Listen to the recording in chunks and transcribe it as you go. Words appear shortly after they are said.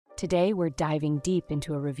Today, we're diving deep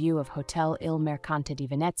into a review of Hotel Il Mercante di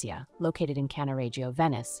Venezia, located in Cannaregio,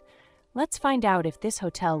 Venice. Let's find out if this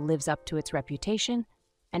hotel lives up to its reputation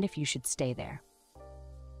and if you should stay there.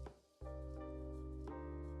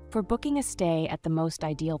 For booking a stay at the most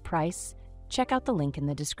ideal price, check out the link in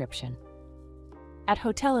the description. At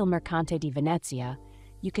Hotel Il Mercante di Venezia,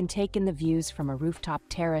 you can take in the views from a rooftop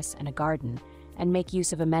terrace and a garden and make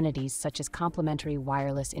use of amenities such as complimentary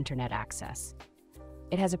wireless internet access.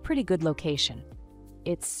 It has a pretty good location.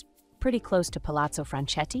 It's pretty close to Palazzo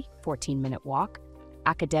Franchetti, 14-minute walk,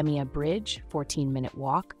 Accademia Bridge, 14-minute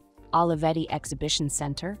walk, Olivetti Exhibition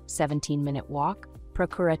Center, 17-minute walk,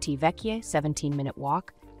 Procurati Vecchie, 17-minute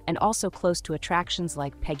walk, and also close to attractions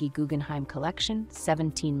like Peggy Guggenheim Collection,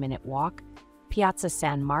 17-minute walk, Piazza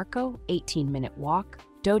San Marco, 18-minute walk,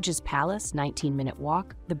 Doge's Palace, 19-minute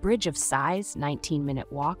walk, the Bridge of Sighs,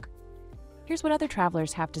 19-minute walk. Here's what other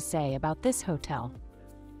travelers have to say about this hotel.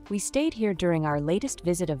 We stayed here during our latest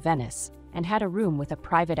visit of Venice and had a room with a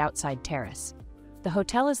private outside terrace. The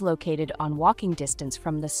hotel is located on walking distance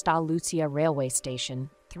from the Sta Lucia railway station,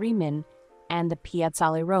 3 min, and the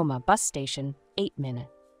Piazzale Roma bus station, 8 min.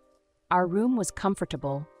 Our room was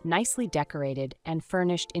comfortable, nicely decorated, and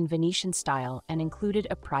furnished in Venetian style and included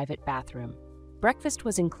a private bathroom. Breakfast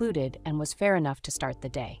was included and was fair enough to start the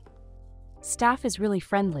day. Staff is really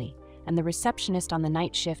friendly, and the receptionist on the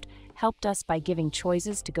night shift helped us by giving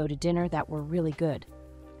choices to go to dinner that were really good.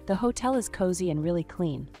 The hotel is cozy and really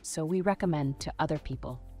clean, so we recommend to other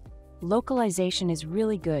people. Localization is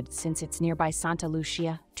really good since it's nearby Santa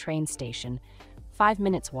Lucia train station, 5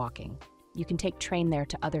 minutes walking. You can take train there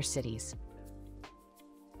to other cities.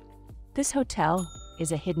 This hotel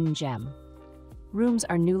is a hidden gem. Rooms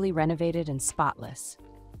are newly renovated and spotless.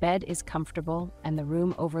 Bed is comfortable and the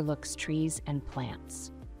room overlooks trees and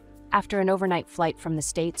plants. After an overnight flight from the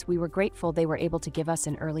States, we were grateful they were able to give us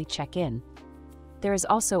an early check-in. There is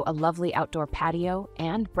also a lovely outdoor patio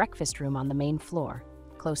and breakfast room on the main floor,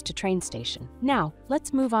 close to train station. Now,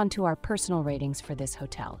 let's move on to our personal ratings for this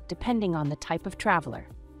hotel, depending on the type of traveler.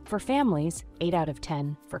 For families, 8 out of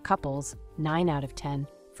 10. For couples, 9 out of 10.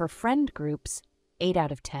 For friend groups, 8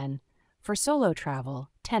 out of 10. For solo travel,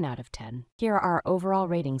 10 out of 10. Here are our overall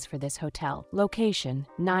ratings for this hotel. Location,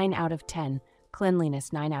 9 out of 10.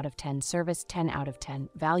 Cleanliness, 9 out of 10. Service, 10 out of 10.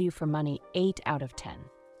 Value for money, 8 out of 10.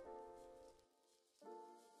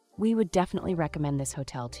 We would definitely recommend this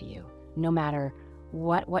hotel to you, no matter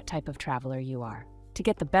what type of traveler you are. To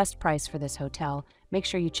get the best price for this hotel, make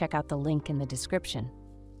sure you check out the link in the description.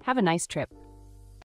 Have a nice trip.